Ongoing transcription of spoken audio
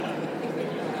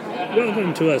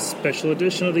Welcome to a special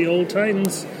edition of the Old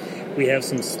Titans. We have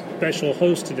some special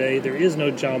hosts today. There is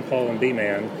no John Paul and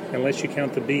B-Man, unless you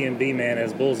count the B and B-Man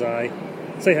as Bullseye.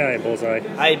 Say hi, Bullseye.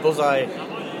 Hi, Bullseye.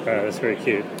 That's very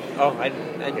cute. Oh, I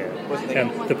wasn't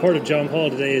thinking. And the part of John Paul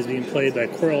today is being played by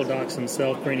Coral Dox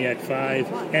himself, Brainiac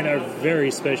 5, and our very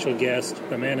special guest,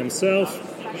 the man himself,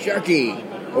 Sharky,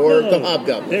 or the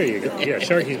Hobgoblin. There you go. Yeah,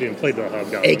 Sharky's being played by the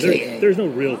Hobgoblin. AKA. There's no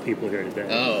real people here today.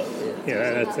 Oh.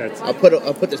 Yeah, that's. I'll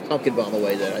put this pumpkin bomb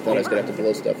away then. I thought I was going to have to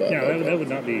blow stuff up. Yeah, that would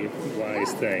not be a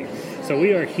wise thing. So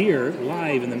we are here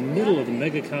live in the middle of the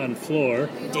MegaCon floor.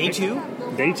 Day two?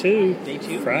 Day two. Day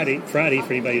two? Friday, for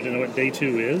anybody who doesn't know what day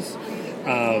 2 is.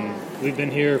 We've been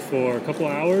here for a couple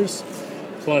of hours,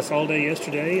 plus all day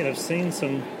yesterday, and I've seen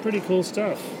some pretty cool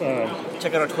stuff.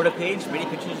 Check out our Twitter page. Many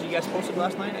pictures you guys posted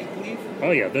last night, I believe.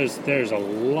 Oh yeah, there's a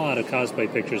lot of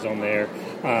cosplay pictures on there.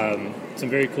 Some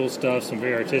very cool stuff, some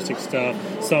very artistic stuff,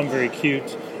 some very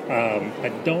cute. I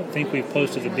don't think we've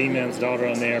posted the B-Man's daughter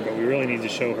on there, but we really need to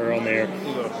show her on there.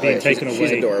 Taken away.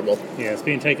 She's adorable. Yeah, it's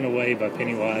being taken away by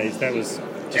Pennywise. That was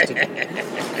just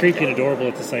creepy and adorable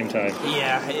at the same time.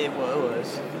 Yeah, it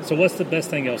was. So what's the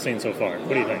best thing y'all seen so far?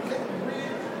 What do you think?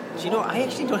 Do you know, I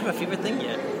actually don't have a favorite thing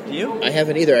yet. Do you? I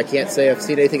haven't either. I can't say I've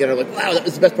seen anything that I'm like, wow, that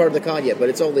was the best part of the con yet, but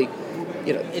it's only...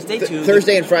 It's day 2.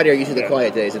 Thursday and Friday are usually the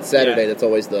quiet days. It's Saturday that's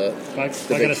always the I big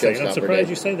gotta say, I'm showstopper surprised day.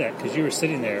 you say that, because you were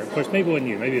sitting there. Of course, maybe it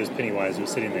wasn't you. Maybe it was Pennywise who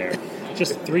was sitting there.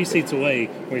 Just 3 seats away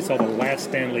when we saw the last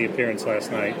Stan Lee appearance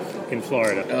last night in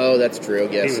Florida. Oh, that's true,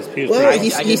 yes. He was well, pretty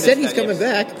he said he's coming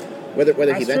back, whether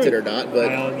he That's meant true. it or not. But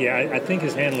Well, yeah, I think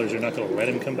his handlers are not going to let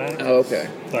him come back. Oh, okay.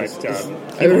 But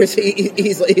I remember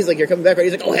he's like, you're coming back, right?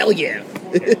 He's like, oh, hell yeah.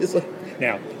 It's like,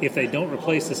 now, if they don't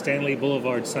replace the Stanley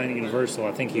Boulevard sign at Universal,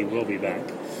 I think he will be back.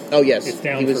 oh, yes. It's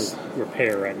down for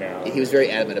repair right now. He was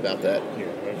very adamant about that.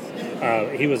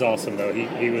 Yeah, he was awesome, though.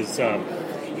 He was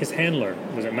his handler.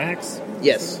 Was it Max?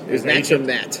 Yes. It was His Max or agent?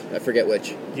 Matt. I forget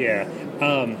which. Yeah.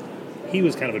 He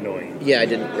was kind of annoying. Yeah, I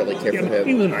didn't really care for him.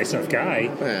 He was a nice enough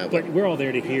guy, Yeah, but we're all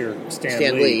there to hear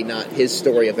Stan Lee, not his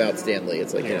story about Stan Lee.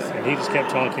 It's like, Yes, and he just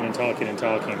kept talking and talking and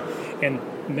talking. And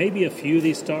maybe a few of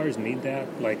these stars need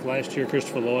that. Like last year,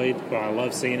 Christopher Lloyd, well, I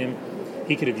love seeing him.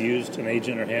 He could have used an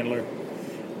agent or handler.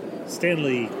 Stan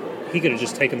Lee, he could have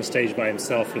just taken the stage by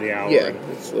himself for the hour Yeah,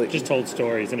 and just told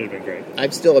stories, and it would have been great.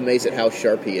 I'm still amazed at how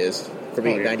sharp he is for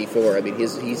being 94. I mean,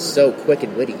 he's so quick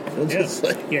and witty. It's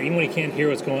like- Yeah, even when he can't hear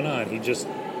what's going on, he just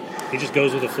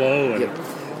goes with the flow.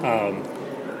 And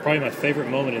probably my favorite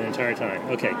moment in the entire time.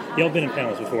 Okay, y'all been in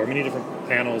panels before, many different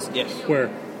panels. Yes.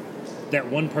 Where that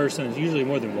one person, is usually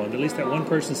more than one, but at least that one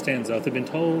person stands up. They've been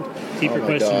told, keep your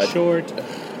questions short,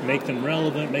 make them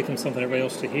relevant, make them something everybody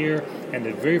else to hear. And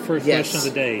the very first question of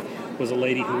the day was a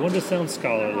lady who wanted to sound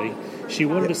scholarly. She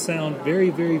wanted to sound very,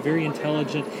 very, very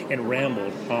intelligent and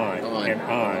rambled on and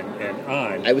on and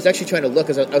on. I was actually trying to look,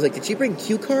 because I was like, did she bring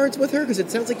cue cards with her? Because it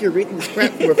sounds like you're reading this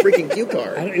crap from a freaking cue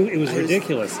card. It was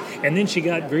ridiculous. And then she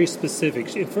got very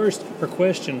specific. At first, her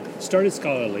question started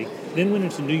scholarly, then went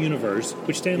into New Universe,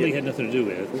 which Stan Lee had nothing to do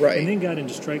with, Right. and then got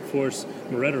into Strike Force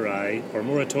Morituri, or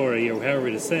Moratori, or however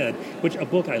it is said, which a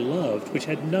book I loved, which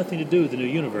had nothing to do with the New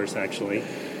Universe, actually.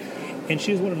 And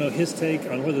she was wanting to know his take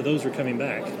on whether those were coming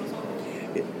back.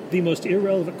 The most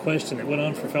irrelevant question that went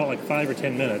on for felt like 5 or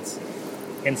 10 minutes,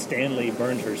 and Stan Lee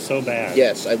burned her so bad.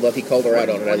 Yes, he called her out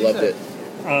on it. I loved it.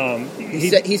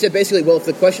 He said basically, well, if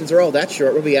the questions are all that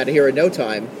short, we'll be out of here in no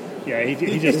time. Yeah,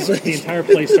 he just, the entire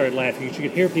place started laughing. You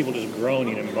could hear people just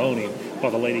groaning and moaning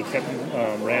while the lady kept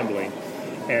rambling.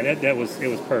 And it was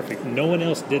perfect. No one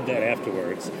else did that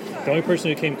afterwards. The only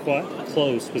person who came quite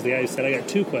close was the guy who said, I got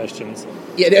 2 questions.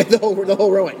 Yeah, the whole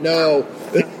row went, no.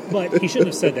 But he shouldn't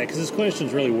have said that, because his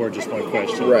questions really were just one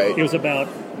question. Right. It was about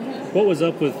what was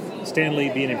up with Stan Lee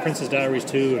being in Princess Diaries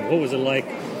 2, and what was it like,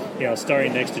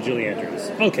 starring next to Julie Andrews.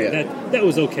 Okay, that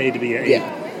was okay to be a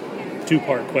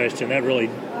 2-part question. That really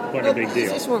wasn't a big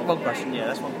deal. That's one question. Yeah,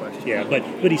 that's one question. Yeah,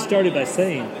 but he started by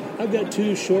saying, I've got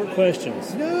 2 short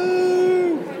questions. No!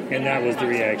 And that was the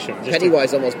reaction.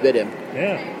 Pennywise almost bit him.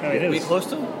 Yeah. I mean, Were you close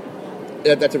to him?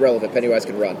 That's irrelevant. Pennywise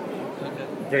can run.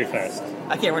 Very fast.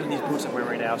 I can't run in these boots I'm wearing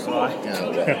right now, so I...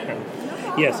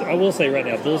 Yes, I will say right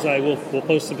now, Bullseye, we'll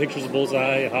post some pictures of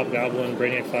Bullseye, Hobgoblin,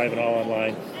 Brainiac 5, and all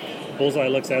online. Bullseye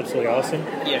looks absolutely awesome.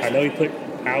 Yes. I know he put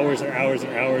hours and hours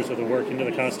and hours of the work into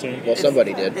the costume. Well,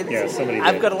 somebody did. Yeah, somebody did.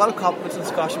 I've got a lot of compliments on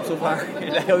this costume so far.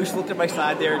 And I always looked at my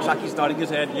side there, and Chucky's nodding his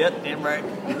head. Yep, damn right.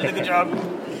 You did a good job.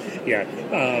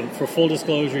 Yeah. For full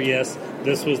disclosure, yes,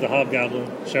 this was the Hobgoblin,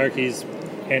 Sharky's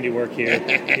handiwork here.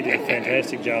 He did a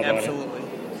fantastic job on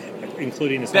it.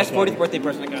 Including his best 40th birthday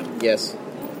present I got. Yes.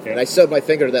 Yeah. And I sewed my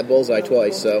finger to that bullseye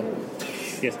twice, so...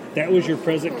 Yes, that was your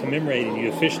present commemorating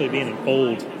you officially being an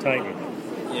old Titan.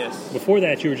 Yes. Before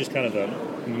that, you were just kind of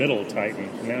a middle Titan.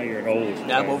 Now you're an old Titan.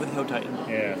 Now I'm over the hill Titan.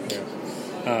 Yeah.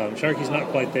 Sharky's not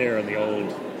quite there on the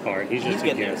old part. He's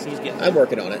getting there. He's getting there. I'm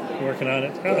working on it. Working on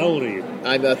it? How old are you?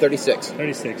 I'm 36.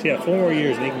 36. Yeah, 4 more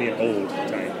years and he can be an old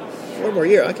Titan. 4 more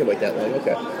years? I can wait that long.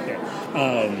 Okay.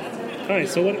 Yeah. All right,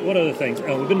 so what other things?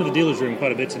 We've been to the dealer's room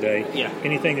quite a bit today. Yeah.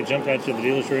 Anything that jumped out to the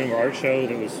dealer's room or art show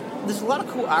that was... There's a lot of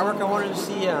cool artwork I wanted to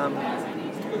see. I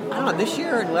don't know, this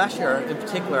year and last year in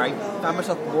particular, I found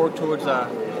myself more towards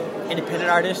independent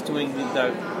artists doing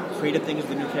the creative things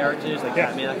with new characters, like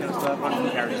Batman, that kind of stuff. Not new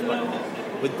characters,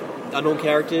 but with unknown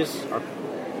characters. Or,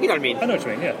 you know what I mean? I know what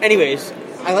you mean, yeah. Anyways,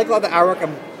 I like a lot of the artwork.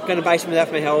 I'm going to buy some of that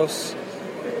for my house.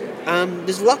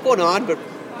 There's a lot going on, but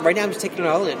right now I'm just taking it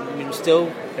all in. I mean, I'm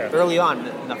still early on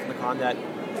enough in the con that...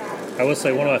 I will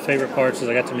say one of my favorite parts is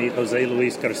I got to meet Jose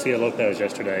Luis Garcia Lopez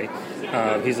yesterday.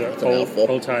 He's an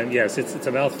old time. Yes, it's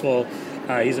a mouthful.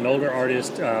 He's an older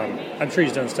artist. I'm sure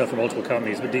he's done stuff for multiple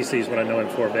companies, but DC is what I know him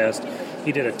for best.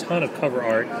 He did a ton of cover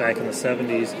art back in the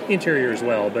 70s, interior as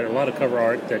well, but a lot of cover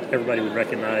art that everybody would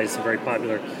recognize, some very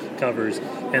popular covers.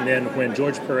 And then when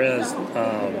George Perez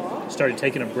started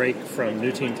taking a break from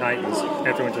New Teen Titans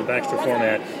after he went to the Baxter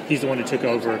format, he's the one who took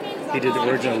over. He did the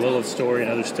original Lilith story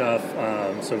and other stuff.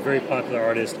 So very popular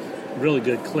artist, really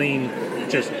good, clean,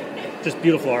 just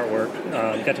beautiful artwork.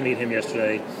 Got to meet him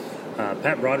yesterday.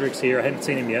 Pat Broderick's here. I hadn't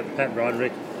seen him yet. Pat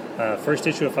Broderick, first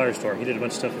issue of Firestorm. He did a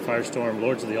bunch of stuff for Firestorm,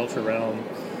 Lords of the Ultra Realm.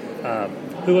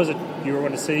 Who was it you were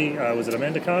wanting to see? Was it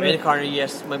Amanda Conner? Amanda Conner,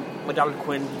 yes. My daughter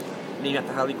Quinn, named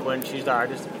after Harley Quinn. She's the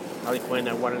artist. Harley Quinn,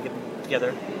 I wanted to get them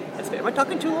together. Am I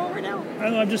talking too long right now? I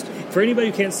don't know, I'm just, for anybody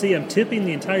who can't see, I'm tipping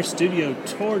the entire studio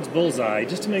towards Bullseye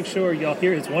just to make sure y'all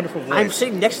hear his wonderful voice. I'm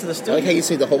sitting next to the studio. I like how you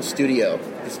see the whole studio.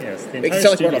 Yes, the entire Makes it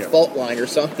sound like studio. we're on a fault line or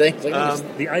something.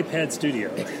 Like The iPad studio.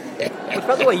 Which,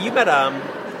 by the way, you met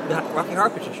the Rocky Horror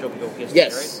Picture Show people yesterday,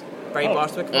 yes. right? Barry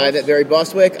Bostwick? I met Barry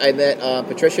Bostwick. I met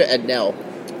Patricia and Nell.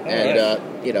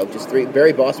 Just three.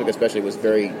 Barry Bostwick especially was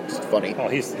very just funny. Oh,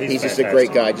 he's just a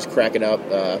great guy, just cracking up.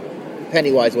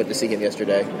 Pennywise went to see him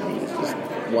yesterday. He was just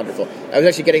wonderful. I was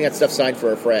actually getting that stuff signed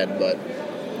for a friend, but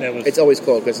it's always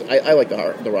cool because I like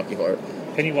the Rocky Horror.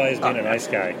 Pennywise being a nice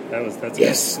guy. That's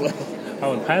yes.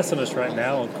 Oh, and passing us right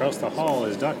now across the hall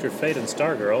is Dr. Fate and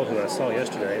Stargirl, who I saw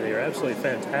yesterday. They are absolutely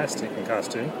fantastic in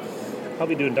costume. I'll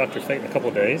be doing Dr. Fate in a couple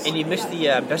of days. And you missed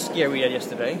the best scare we had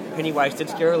yesterday. Pennywise did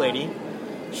scare a lady.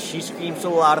 She screamed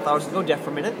so loud I thought I was going to go deaf for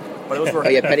a minute, but it was worth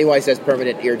it. Pennywise has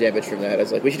permanent ear damage from that. I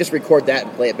was like, we should just record that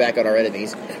and play it back on our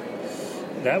enemies.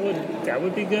 That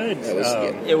would be good.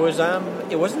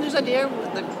 It wasn't his idea.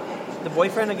 The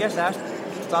boyfriend, I guess,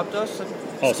 stopped us.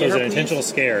 So it was an intentional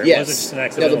scare. Yes. It wasn't just an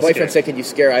accidental No, the boyfriend scare. said, can you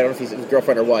scare? I don't know if he's his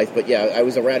girlfriend or wife, but yeah, I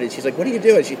was around and she's like, what are you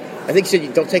doing? I think she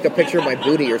said, don't take a picture of my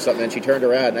booty or something, and she turned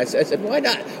around and I said, why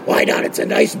not? Why not? It's a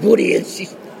nice booty. And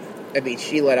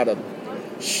she let out a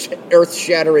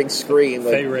earth-shattering scream.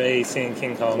 Fay Ray seeing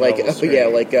King Kong. Like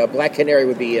Black Canary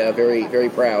would be very, very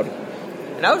proud.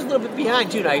 And I was a little bit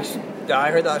behind too. I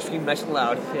heard that scream nice and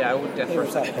loud. Yeah, I went deaf for a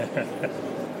second.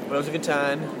 But it was a good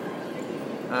time.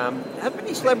 Haven't been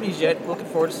any celebrities yet. Looking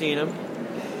forward to seeing them.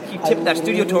 Keep tipping that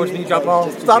studio towards me. Drop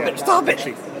off. Stop it!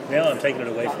 Actually, now I'm taking it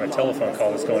away from a telephone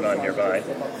call that's going on nearby.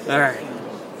 All right.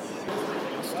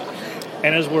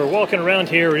 And as we're walking around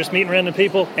here, we're just meeting random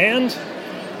people, and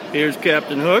here's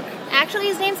Captain Hook. Actually,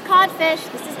 his name's Codfish.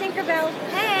 This is Tinkerbell.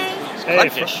 Hey.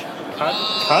 Codfish.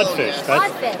 Codfish.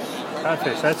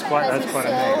 Codfish. That's quite a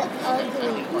name.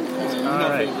 Ugly. All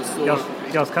right.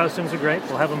 Y'all's costumes are great.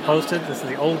 We'll have them posted. This is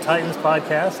the Old Titans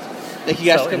podcast. Thank you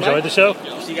guys for coming. Enjoy the show.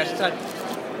 See you guys inside.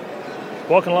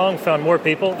 Walking along, found more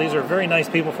people. These are very nice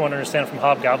people from what I understand from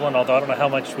Hobgoblin, although I don't know how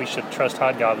much we should trust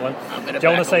Hobgoblin. Do you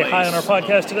want to say hi on our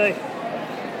podcast today?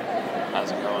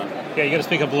 How's it going? Yeah, you got to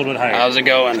speak up a little bit higher. How's it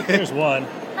going? Here's one.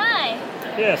 Hi.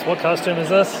 Yes, what costume is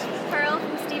this? Pearl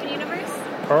from Steven Universe.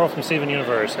 Pearl from Steven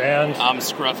Universe. And I'm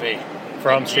Scruffy.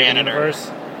 From Steven Janitor.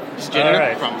 Universe? Janitor? All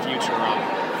right. From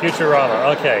Futurama.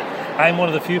 Futurama, okay. I'm one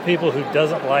of the few people who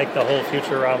doesn't like the whole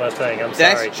Futurama thing. I'm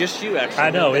sorry. That's just you, actually. I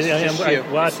know. I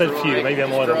I said few. Maybe I'm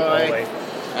one of the only.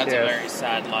 That's a very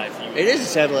sad life. It is a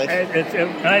sad life. It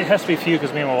has to be few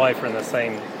because me and my wife are in the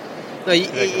same. No, you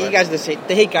guys are the same.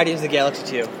 They hate Guardians of the Galaxy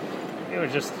too. It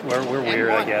was just we're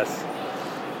weird, I guess.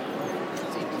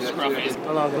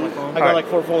 Scruffy. I got like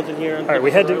 4 phones in here. All right,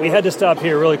 we had to stop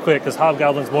here really quick because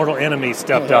Hobgoblin's mortal enemy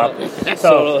stepped up.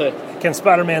 So, can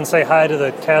Spider-Man say hi to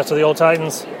the cast of the Old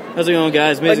Titans? How's it going,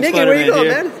 guys? Amazing Negan, where you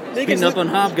Spider-Man going, here. man? Beating up on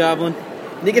Hobgoblin.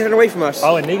 Negan, turn away from us.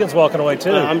 Oh, and Negan's walking away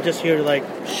too. I'm just here to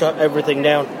shut everything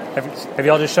down. Have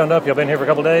y'all just shown up? Y'all been here for a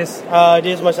couple days?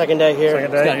 This is my second day here.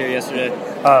 Second day? Got here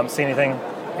yesterday. See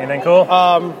anything cool?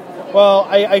 Well,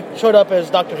 I showed up as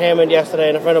Dr. Hammond yesterday,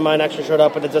 and a friend of mine actually showed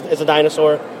up, and it's a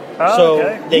dinosaur. So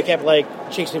okay. they kept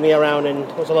chasing me around, and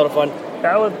it was a lot of fun.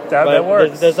 That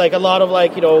works. There's a lot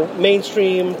of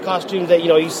mainstream costumes that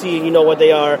you see and you know what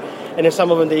they are, and there's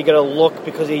some of them that you gotta look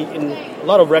because in a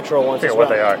lot of retro ones. Figure as well.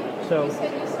 what they are. So,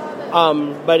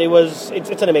 but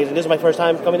it's an amazing. This is my first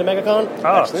time coming to MegaCon.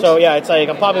 Oh, so yeah, it's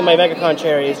I'm popping my MegaCon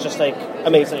cherry. It's just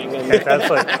amazing. And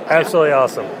absolutely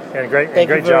awesome, and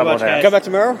great job on that. Come back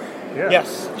tomorrow. Yeah.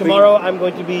 Yes, tomorrow I'm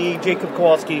going to be Jacob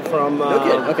Kowalski from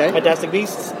Fantastic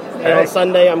Beasts. Hey. And on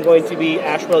Sunday, I'm going to be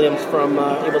Ash Williams from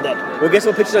Evil Dead. We'll get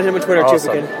some pictures on him on Twitter, too, if we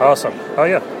can. Awesome. Oh,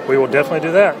 yeah. We will definitely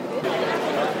do that.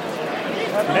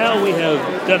 Now we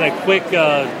have done a quick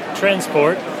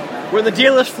transport. We're in the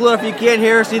dealer's floor. If you can't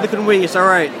hear us, neither can we. It's all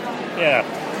right.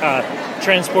 Yeah.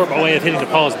 Transport by way of hitting the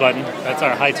pause button. That's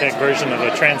our high-tech version of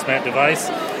a Transmat device.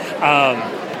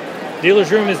 Dealer's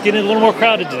room is getting a little more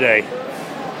crowded today.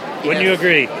 Wouldn't you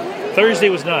agree? Thursday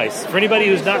was nice. For anybody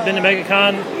who's not been to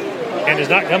MegaCon and is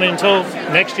not coming until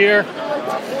next year,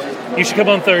 you should come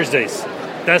on Thursdays.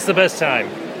 That's the best time.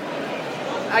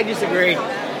 I disagree.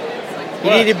 You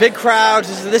need a big crowd.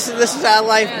 This is our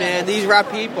life, man. These are our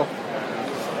people.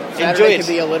 Saturday can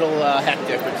be a little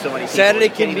hectic with so many people.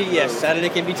 Saturday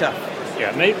can be tough.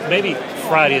 Yeah, maybe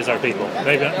Friday is our people.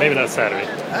 Maybe not Saturday.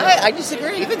 I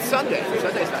disagree. Even Sunday.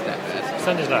 Sunday's not that bad.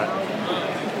 Sunday's not.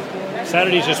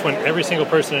 Saturday's just when every single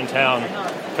person in town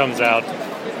comes out.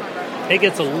 It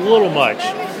gets a little much.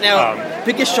 Now,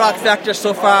 biggest shock factor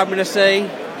so far, I'm going to say,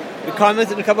 we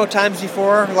commented a couple of times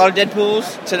before, a lot of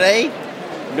Deadpools. Today,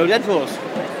 no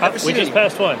Deadpools. We just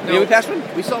passed one. No. We passed one?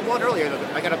 We saw one earlier.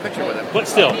 I got a picture with him. But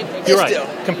still, you're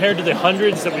right. Compared to the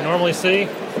hundreds that we normally see,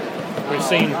 we've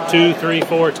seen 2, 3,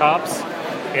 4 tops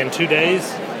in 2 days.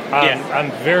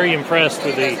 I'm very impressed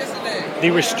with the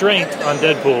restraint on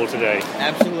Deadpool today.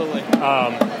 Absolutely.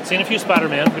 Seen a few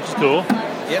Spider-Man, which is cool.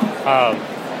 Yep.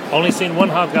 Only seen one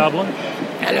Hobgoblin.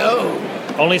 Hello.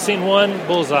 Only seen one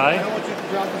Bullseye.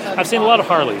 I've seen a lot of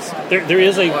Harleys. There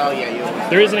is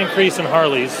an increase in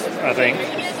Harleys, I think.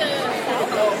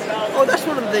 Oh, that's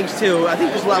one of the things too. I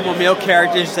think there's a lot more male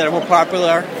characters that are more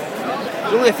popular.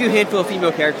 There's only a few handful of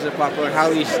female characters that are popular.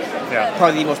 Harley's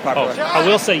probably the most popular. Oh, I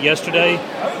will say yesterday,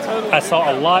 I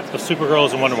saw a lot of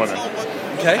Supergirls and Wonder Woman.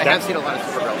 Okay. I have seen a lot of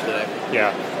Supergirls today.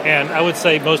 Yeah, and I would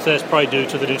say most of that's probably due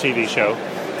to the new TV show.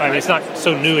 I mean, it's not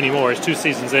so new anymore. It's 2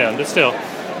 seasons in, but still.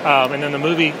 And then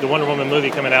the Wonder Woman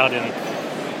movie coming out in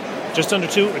just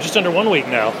under 1 week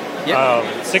now.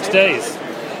 Yep. 6 days.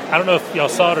 I don't know if y'all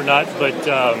saw it or not, but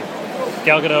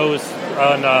Gal Gadot was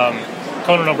on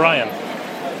Conan O'Brien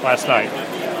last night.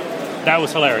 That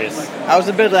was hilarious. I was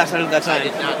in bed last night at that time. I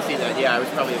did not see that. Yeah, I was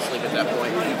probably asleep at that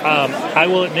point. I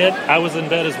will admit, I was in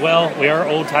bed as well. We are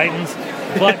old Titans.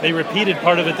 But they repeated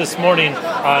part of it this morning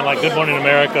on Good Morning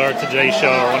America or Today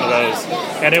Show or one of those.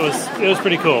 And it was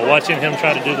pretty cool watching him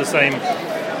try to do the same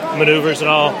maneuvers and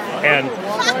all. And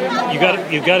you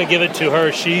got to give it to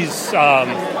her. She's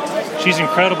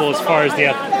incredible as far as the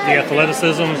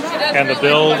athleticism and the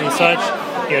build and such.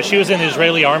 Yeah, she was in the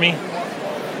Israeli army.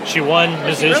 She won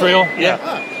Miss Israel.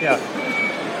 Yeah.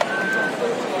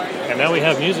 And now we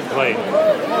have music playing.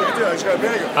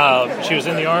 She was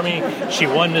in the army. She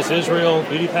won Miss Israel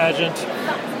beauty pageant.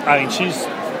 I mean, she's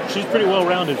pretty well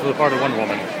rounded for the part of Wonder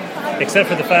Woman, except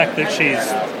for the fact that she's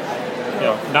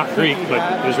not Greek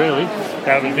but Israeli.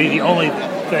 That would be the only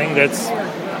thing that's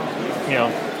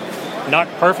not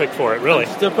perfect for it, really.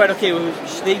 Still quite okay.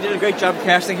 They did a great job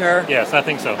casting her. Yes, I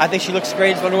think so. I think she looks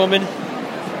great as Wonder Woman.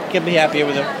 Can't be happier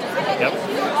with her. Yep.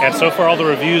 And so far, all the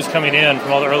reviews coming in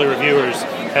from all the early reviewers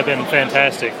have been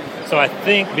fantastic. So I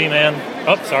think,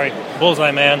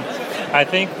 Bullseye Man, I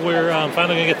think we're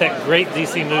finally going to get that great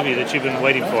DC movie that you've been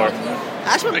waiting for.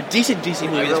 I just want a decent DC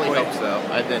movie. I really hope so.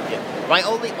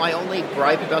 My only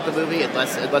gripe about the movie,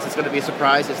 unless it's going to be a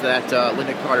surprise, is that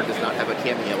Linda Carter does not have a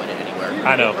cameo in it anywhere.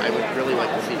 I know. I would really like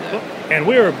to see that. And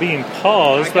we were being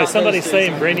paused by somebody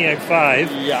saying Brainiac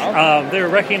 5. Yeah. They're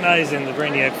recognizing the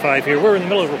Brainiac 5 here. We're in the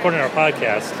middle of recording our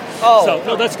podcast. Oh. So,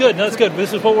 no, that's good.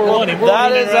 This is what we're wanting. We're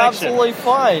that wanting is interaction. absolutely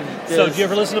fine. So, do you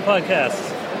ever listen to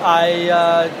podcasts?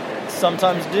 I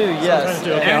sometimes do, yes. Sometimes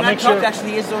do. Okay, And I'll make sure.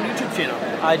 actually is his own YouTube channel.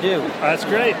 I do. That's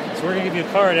great. So we're going to give you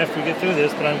a card after we get through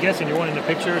this, but I'm guessing you're wanting a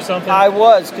picture or something? I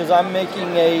was, because I'm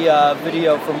making a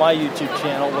video for my YouTube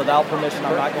channel without permission.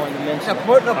 I'm not going to mention it.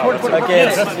 Okay,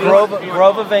 it's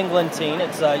Grove of England Teen.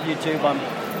 It's YouTube.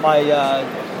 My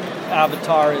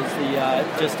avatar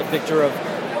is just a picture of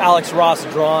Alex Ross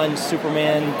drawn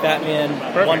Superman, Batman,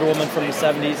 Perfect. Wonder Woman from the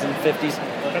 70s and 50s.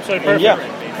 Absolutely perfect. Yeah.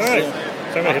 All right.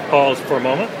 So I'm going to hit pause for a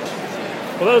moment.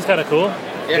 Well, that was kind of cool.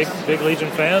 Yes. Big Legion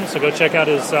fan. So go check out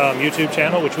his YouTube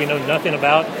channel, which we know nothing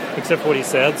about except for what he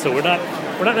said. So we're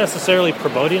not necessarily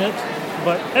promoting it,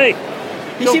 but hey,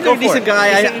 he seems like a decent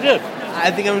guy. He did. I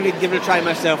think I'm going to give it a try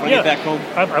myself when I get back home.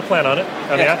 I plan on it.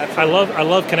 I mean, I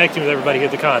love connecting with everybody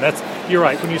at the con. You're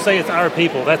right. When you say it's our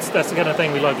people, that's the kind of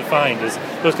thing we love to find is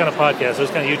those kind of podcasts, those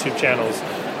kind of YouTube channels,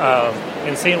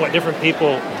 and seeing what different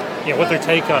people, what their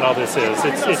take on all this is.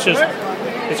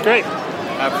 It's great.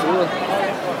 Absolutely.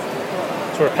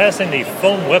 So we're passing the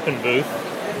foam weapon booth.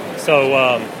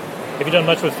 So. Have you done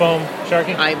much with foam,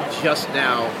 Sharky? I'm just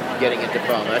now getting into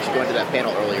foam. I'm actually going to that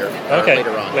panel earlier. Okay.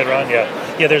 Later on,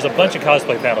 yeah. Yeah, there's a bunch of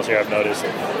cosplay panels here, I've noticed.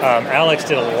 Alex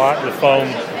did a lot with foam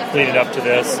leading up to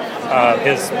this.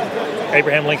 His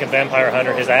Abraham Lincoln Vampire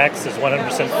Hunter, his axe is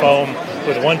 100% foam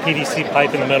with one PVC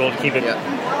pipe in the middle to keep it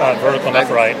vertical and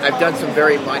upright. I've done some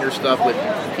very minor stuff with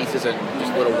pieces and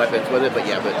just little weapons with it, but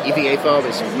EVA foam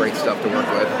is some great stuff to work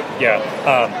with. Yeah.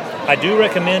 I do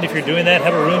recommend if you're doing that,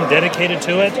 have a room dedicated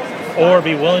to it, or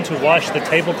be willing to wash the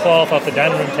tablecloth off the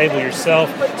dining room table yourself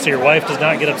so your wife does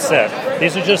not get upset.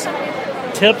 These are just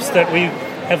tips that we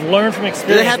have learned from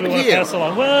experience we want to pass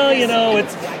along. Well,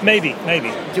 it's maybe.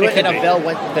 Do it in a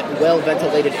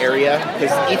well-ventilated area,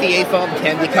 because EVA foam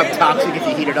can become toxic if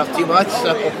you heat it up too much.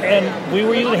 So. And we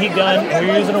were using a heat gun, and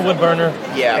we were using a wood burner,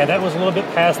 and that was a little bit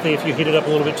past the if you heat it up a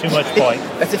little bit too much point.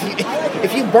 That's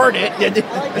if you burn it.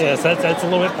 Yes, that's a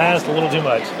little bit past, a little too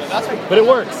much. But it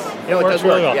works. It works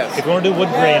really well. Yes. If you want to do wood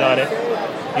grain on it,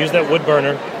 use that wood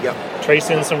burner. Yep. Trace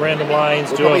in some random lines.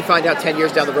 We'll probably find out 10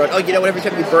 years down the road, every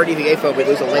time we burn EVA foam, we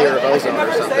lose a layer of ozone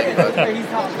or something. But.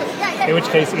 In which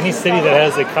case, any city that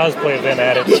has a cosplay event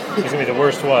at it is going to be the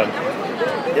worst one.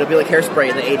 It'll be like Hairspray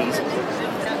in the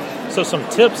 80s. So some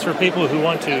tips for people who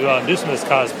want to do some of this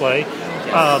cosplay. Do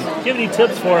you have any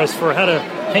tips for us for how to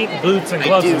paint boots and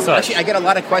gloves and such? Actually, I get a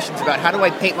lot of questions about how do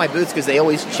I paint my boots because they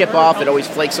always chip off, it always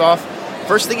flakes off.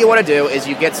 First thing you want to do is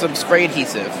you get some spray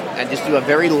adhesive and just do a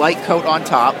very light coat on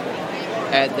top.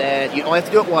 And then you only have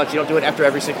to do it once. You don't do it after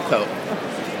every single coat.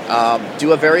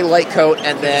 Do a very light coat,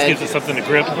 and then it gives it something to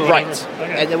grip. Right.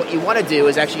 Okay. And then what you want to do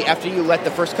is actually, after you let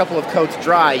the first couple of coats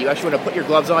dry, you actually want to put your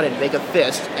gloves on and make a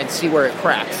fist and see where it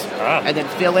cracks. And then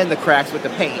fill in the cracks with the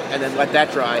paint, and then let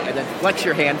that dry, and then flex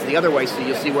your hands the other way so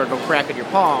you'll see where it'll crack in your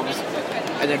palms,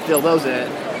 and then fill those in.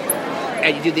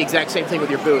 And you do the exact same thing with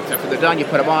your boots. After they're done, you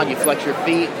put them on, you flex your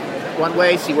feet one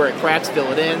way, see where it cracks, fill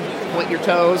it in, point your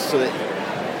toes so that.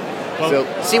 So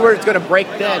see where it's going to break,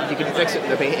 then you can fix it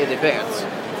in advance.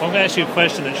 I'm going to ask you a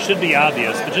question that should be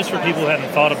obvious, but just for people who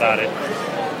haven't thought about it.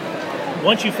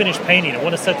 Once you finish painting and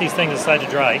want to set these things aside to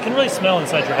dry, it can really smell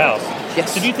inside your house.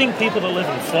 Yes. So do you think people that live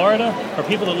in Florida or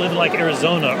people that live in like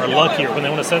Arizona are luckier when they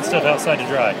want to set stuff outside to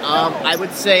dry? I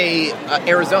would say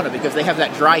Arizona, because they have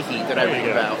that dry heat that I read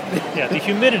about. Yeah, the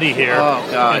humidity here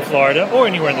in Florida or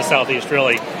anywhere in the Southeast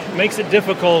really makes it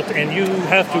difficult, and you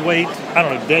have to wait,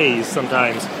 days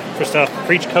sometimes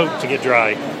for each coat to get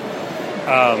dry.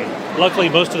 Luckily,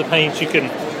 most of the paints you can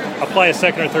apply a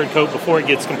second or third coat before it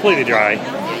gets completely dry.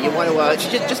 Yeah, you want to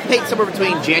just paint somewhere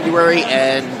between January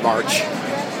and March.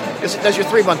 That's your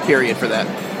 3-month period for that.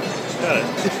 Got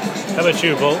it. How about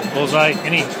you, Bullseye?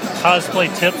 Any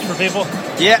cosplay tips for people?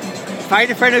 Yeah.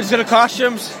 Find a friend who's good at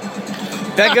costumes.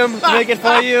 Beg them to make it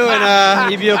for you,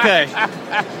 and you'll be okay.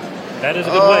 That is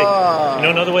a good way. You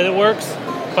know another way that works?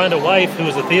 Find a wife who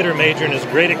is a theater major and is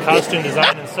great at costume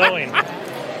design and sewing.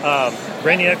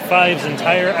 Brainiac 5's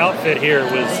entire outfit here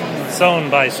was sewn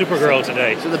by Supergirl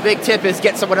today. So the big tip is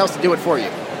get someone else to do it for you.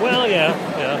 Well, yeah.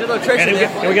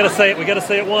 And we got to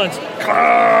say it once.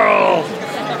 Carl!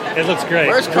 It looks great.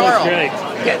 Where's Carl? Great.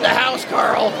 Get in the house,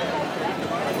 Carl!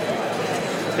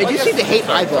 They do seem to hate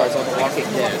eyeballs on The Walking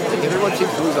Dead. Like everyone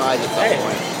seems to lose eyes at some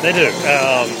point. They do.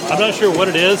 I'm not sure what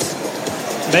it is.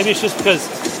 Maybe it's just because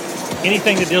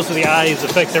anything that deals with the eyes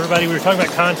affects everybody. We were talking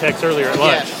about contacts earlier at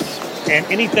lunch. Yes. And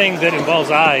anything that involves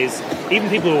eyes, even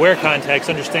people who wear contacts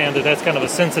understand that that's kind of a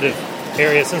sensitive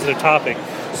area, sensitive topic.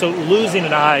 So losing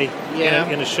an eye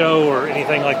in a show or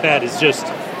anything like that is just,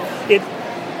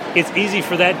 it's easy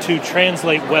for that to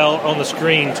translate well on the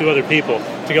screen to other people,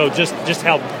 to go just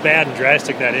how bad and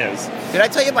drastic that is. Did I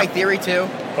tell you my theory, too?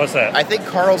 What's that? I think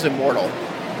Carl's immortal.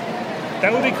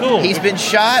 That would be cool. He's been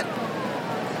shot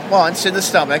once in the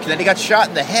stomach, and then he got shot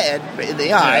in the head, in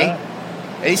the eye,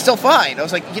 and he's still fine. I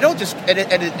was like,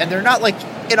 and they're not like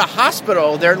in a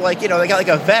hospital. They're like, they got like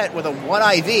a vet with a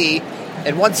 1 IV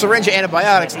and 1 syringe of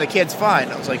antibiotics, and the kid's fine.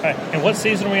 I was like, and what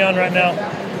season are we on right now?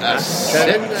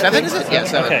 7, is it? Yeah,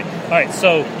 7. Okay. All right.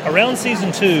 So around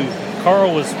season 2,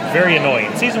 Carl was very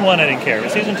annoying. Season 1, I didn't care.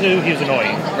 But Season 2, he was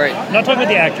annoying. Right. I'm not talking about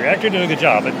the actor. Actor did a good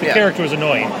job, but the character was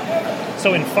annoying.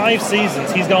 So in 5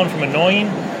 seasons, he's gone from annoying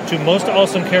to most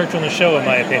awesome character in the show, in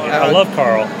my opinion. I love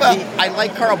Carl. Well, I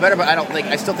like Carl better, but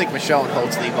I still think Michonne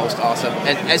holds the most awesome.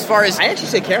 And as far as I actually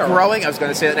say Carol. Growing, I was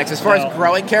going to say that next. As far as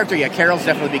growing character, Carol's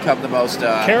definitely become the most.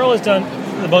 Carol has done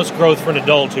the most growth for an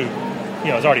adult who,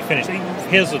 has already finished.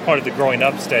 His was part of the growing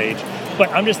up stage. But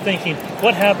I'm just thinking,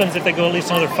 what happens if they go at least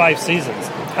another 5 seasons?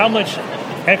 How much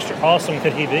extra awesome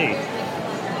could he be?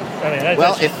 I mean,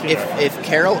 if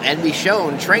Carol and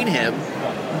Michonne train him,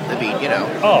 I mean,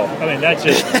 Oh, I mean, that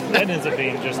ends up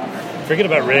being just. Forget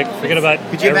about Rick. Forget about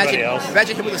everybody else.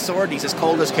 Imagine him with a sword. And he's as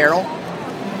cold as Carol.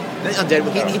 Then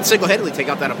undead. He'd single-handedly take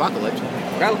out that apocalypse.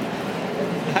 Well,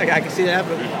 I can see that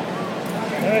happening.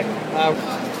 All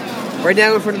right. Right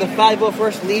now, in front of the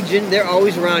 501st Legion, they're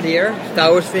always around here. Star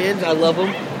Wars fans, I love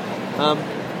them.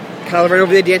 Kylo Ren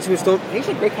over there dancing with Stone. He's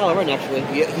a great Kylo Ren, actually.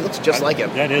 Yeah, he looks just like him.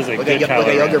 That is a good Kylo Ren. Like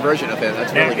a younger version of him.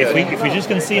 That's really good. If we just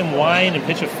can see him whine and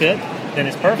pitch a fit, then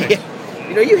it's perfect.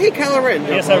 Yeah. You hate Kylo Ren.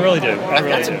 Yes, I really do. I've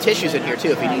got some tissues in here, too,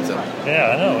 if he needs them.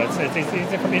 Yeah, I know.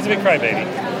 He's a big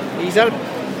crybaby. He's out.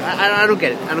 I don't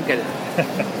get it. I don't get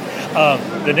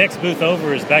it. The next booth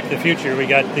over is Back to the Future. We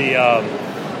got the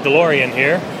DeLorean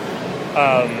here.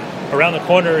 Around the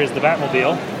corner is the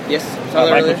Batmobile. Yes.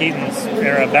 Michael Keaton's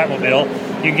era Batmobile.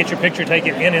 You can get your picture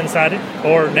taken inside it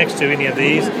or next to any of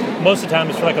these. Most of the time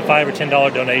it's for like a $5 or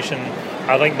 $10 donation.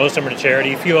 I think most of them are to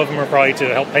charity. A few of them are probably to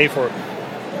help pay for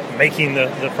making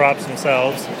the props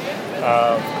themselves.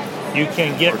 You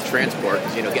can get... Or transport.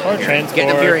 Getting transport. Getting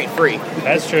them here ain't free.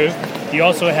 That's true. You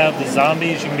also have the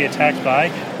zombies you can be attacked by.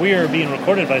 We are being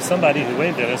recorded by somebody who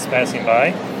waved at us passing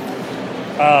by.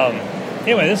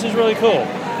 Anyway, this is really cool.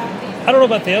 I don't know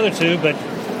about the other two, but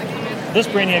this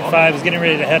Brainiac 5 is getting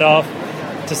ready to head off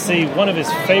to see one of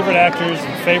his favorite actors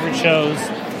and favorite shows.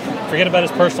 Forget about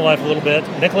his personal life a little bit.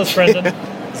 Nicholas Brendan,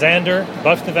 Xander,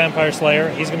 Buffy the Vampire Slayer.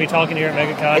 He's going to be talking here at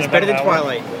MegaCon. It's better than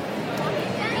Twilight.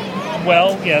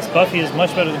 Well, yes, Buffy is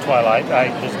much better than Twilight.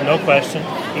 There's no question,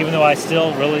 even though I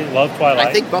still really love Twilight.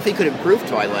 I think Buffy could improve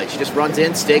Twilight. She just runs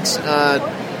in, stakes,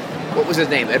 what was his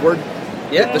name, Edward?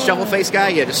 Yeah. The shovel face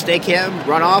guy, just stake him,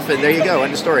 run off, and there you go,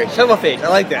 end of story. Shovel face, I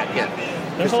like that. Yeah.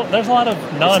 There's a lot of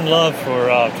non-love for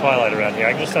Twilight around here.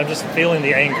 I'm just feeling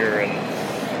the anger and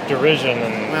derision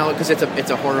and... Well, because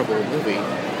it's a horrible movie.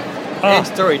 And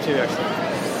story, too,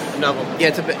 actually. Novel. Yeah,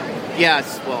 it's a bit... Yeah,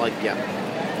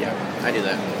 yeah, I do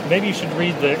that. Maybe you should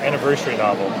read the anniversary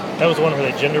novel. That was the one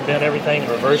where they gender bent everything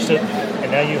and reversed it,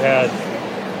 and now you had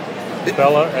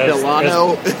Bella as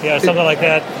something like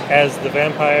that, as the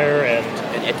vampire and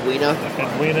Edwina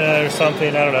or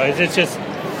something. I don't know. It's just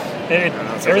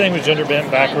everything was gender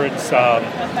bent backwards. It's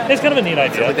kind of a neat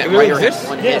idea. Like that it really writer exists? has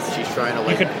one yes. hit. She's trying to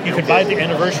You could buy the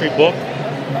anniversary book,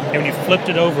 and when you flipped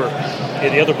it over,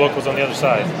 the other book was on the other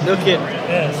side. No kidding.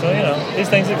 Yeah, so these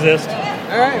things exist.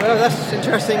 All right, well, that's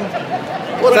interesting.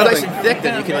 Well, it's nice and thick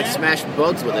that you can smash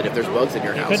bugs with it if there's bugs in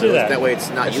your house. could do that. That way it's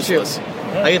not That's useless. true.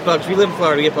 I get bugs. We live in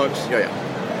Florida. We get bugs. Yeah.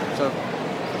 So,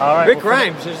 All right. Rick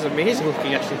Grimes is amazing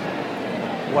looking, actually.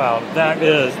 Wow, that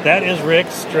is Rick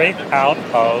straight out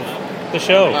of the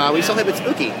show. We saw him at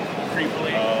Spooky.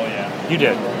 You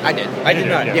did. I did. I did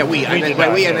not. Yeah, we. I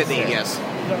meant me. Yes.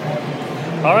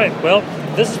 All right. Well,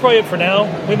 this is probably it for now.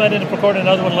 We might end up recording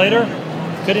another one later.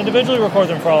 Could individually record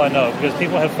them for all I know, because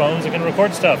people have phones that can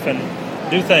record stuff and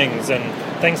do things, and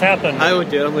things happen. I would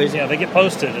do it. I'm lazy. Yeah, they get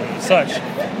posted and such.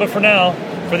 But for now,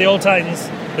 for the old Titans,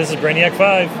 this is Brainiac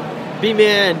 5.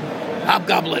 B-Man.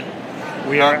 Hobgoblin.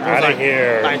 We are out of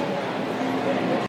here. Bye.